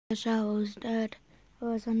Wish I was dead, I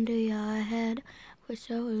was under your head.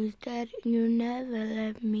 Wish I was dead, you never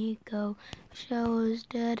let me go. Wish I was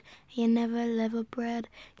dead, you never level bread.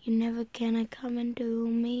 You never can come and do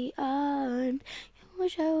me on.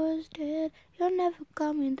 Wish I was dead, you'll never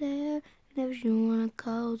call me there. And if you wanna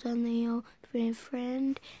call, I'm the old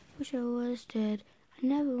friend. Wish I was dead, I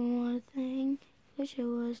never want a thing. Wish I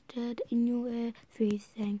was dead in your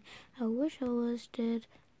everything. I wish I was dead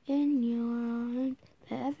in your arms.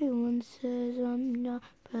 But everyone says I'm not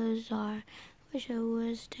bizarre. Wish I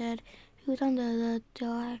was dead. Who's under the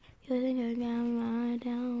door? You think I can run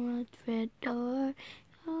down a red door?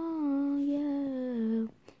 Oh yeah,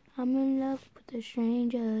 I'm in love with the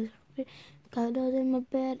strangers. Cuddled in my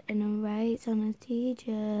bed and I write on a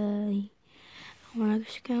teacher. I wanna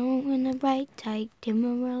go in the bright tight, dim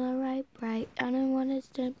umbrella right bright. I don't wanna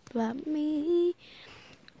step about me.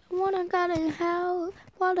 What I gotta help,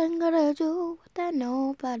 what I'm gonna do without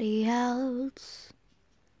nobody else.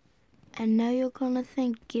 And now you're gonna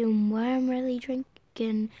thinking what I'm really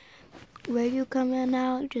drinking. Where you coming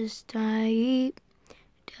out, just dying.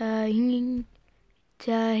 You're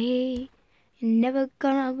never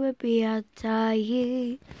gonna rip me out,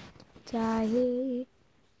 dying. You're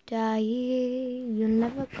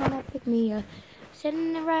never gonna pick me up.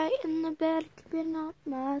 Sitting right in the bed, keeping up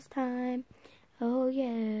my time. Oh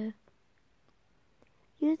yeah.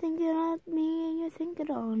 You're thinking of me and you're thinking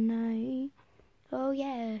all night. Oh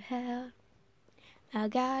yeah. I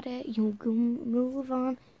got it, you can move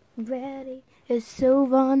on. I'm ready, it's so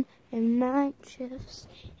fun. And night shifts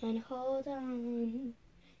and hold on.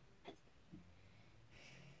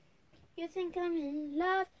 You think I'm in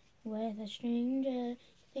love with a stranger. You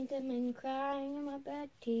think I'm in crying on my bed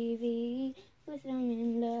TV. With I'm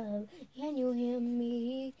in love, can you hear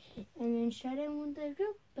me? I'm in shouting with the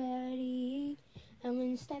shoe body. I'm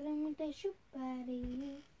in styling with the shoe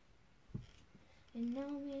body. And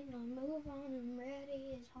now we gonna move on. I'm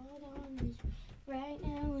ready, it's hold on. It's right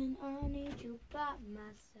now and I need you by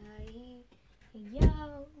my side.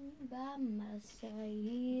 Yo, by my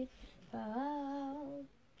side. Oh.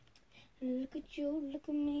 Look at you, look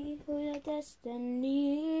at me, for your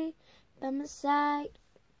destiny by my side.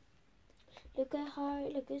 Look at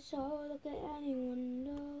heart, look at soul, look at anyone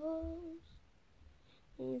knows.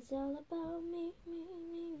 It's all about me.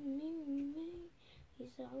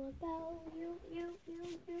 It's all about you.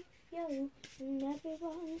 And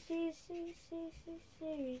everyone sees.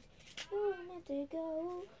 Where I'm meant to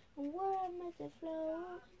go, and where I'm meant to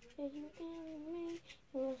flow. If you can me,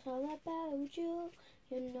 it's all about you.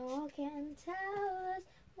 You know I can tell us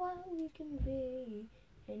what we can be.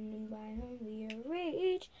 And by whom we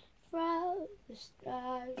reach from the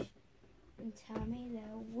stars. And tell me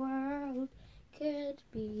the world could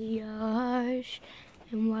be yours.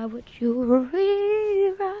 And why would you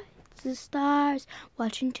rewrite the stars?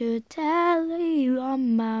 Watching to telly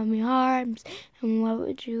on my arms. And why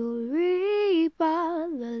would you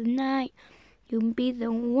rewrite the night? You'd be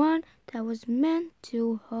the one that was meant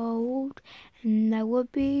to hold. And that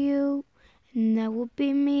would be you. And that would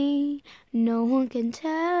be me. No one can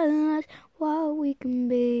tell us what we can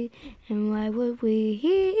be. And why would we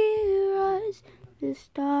hear us, the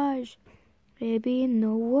stars? Maybe in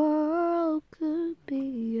the world could be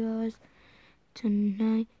yours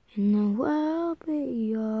tonight. In the world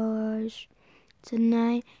be yours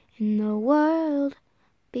tonight. In the world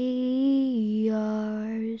be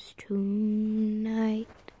yours tonight.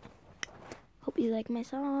 Hope you like my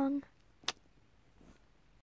song.